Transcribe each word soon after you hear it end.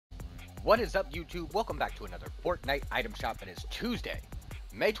What is up, YouTube? Welcome back to another Fortnite item shop. It is Tuesday,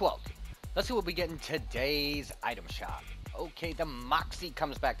 May 12th. Let's see what we get in today's item shop. Okay, the MOXIE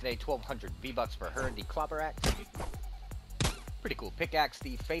comes back today. 1,200 V-Bucks for her. The Clobber Axe. Pretty cool pickaxe.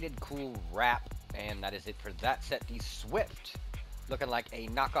 The Faded Cool Wrap. And that is it for that set. The Swift. Looking like a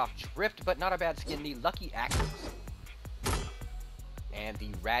knockoff Drift, but not a bad skin. The Lucky Axes. And the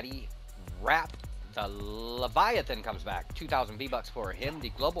Ratty Wrap. The Leviathan comes back, 2,000 V-Bucks for him. The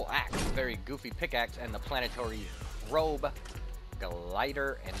Global Axe, very goofy pickaxe, and the Planetary Robe,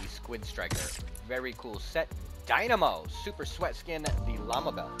 Glider, and the Squid Striker. Very cool set. Dynamo, Super Sweat Skin, the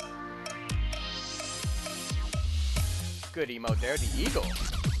Llama Belt. Good emote there, the Eagle.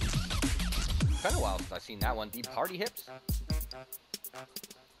 Been a while since I've seen that one. The Party Hips.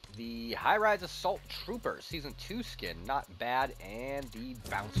 The HIGHRISE ASSUALT Trooper Season 2 skin, not bad, and the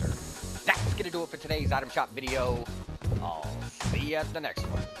Bouncer. That's gonna do it for today's item shop video. I'll see you at the next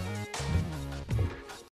one.